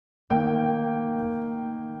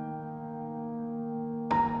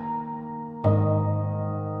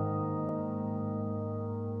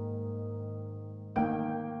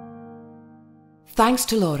Thanks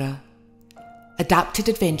to Laura, adapted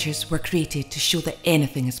adventures were created to show that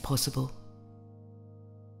anything is possible.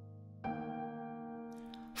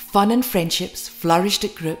 Fun and friendships flourished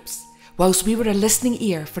at groups, whilst we were a listening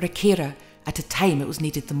ear for a carer at a time it was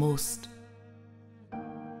needed the most.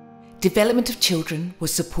 Development of children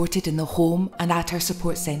was supported in the home and at our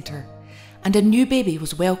support centre, and a new baby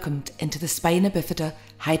was welcomed into the Spina Bifida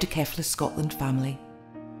Hydrocephalus Scotland family.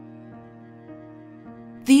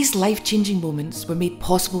 These life-changing moments were made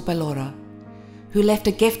possible by Laura, who left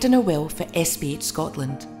a gift in her will for SBH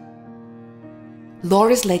Scotland.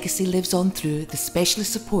 Laura's legacy lives on through the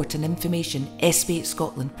specialist support and information SBH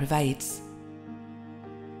Scotland provides.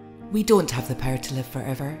 We don't have the power to live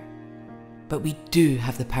forever, but we do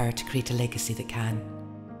have the power to create a legacy that can.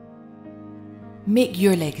 Make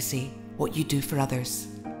your legacy what you do for others.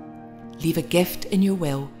 Leave a gift in your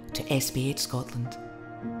will to SBH Scotland.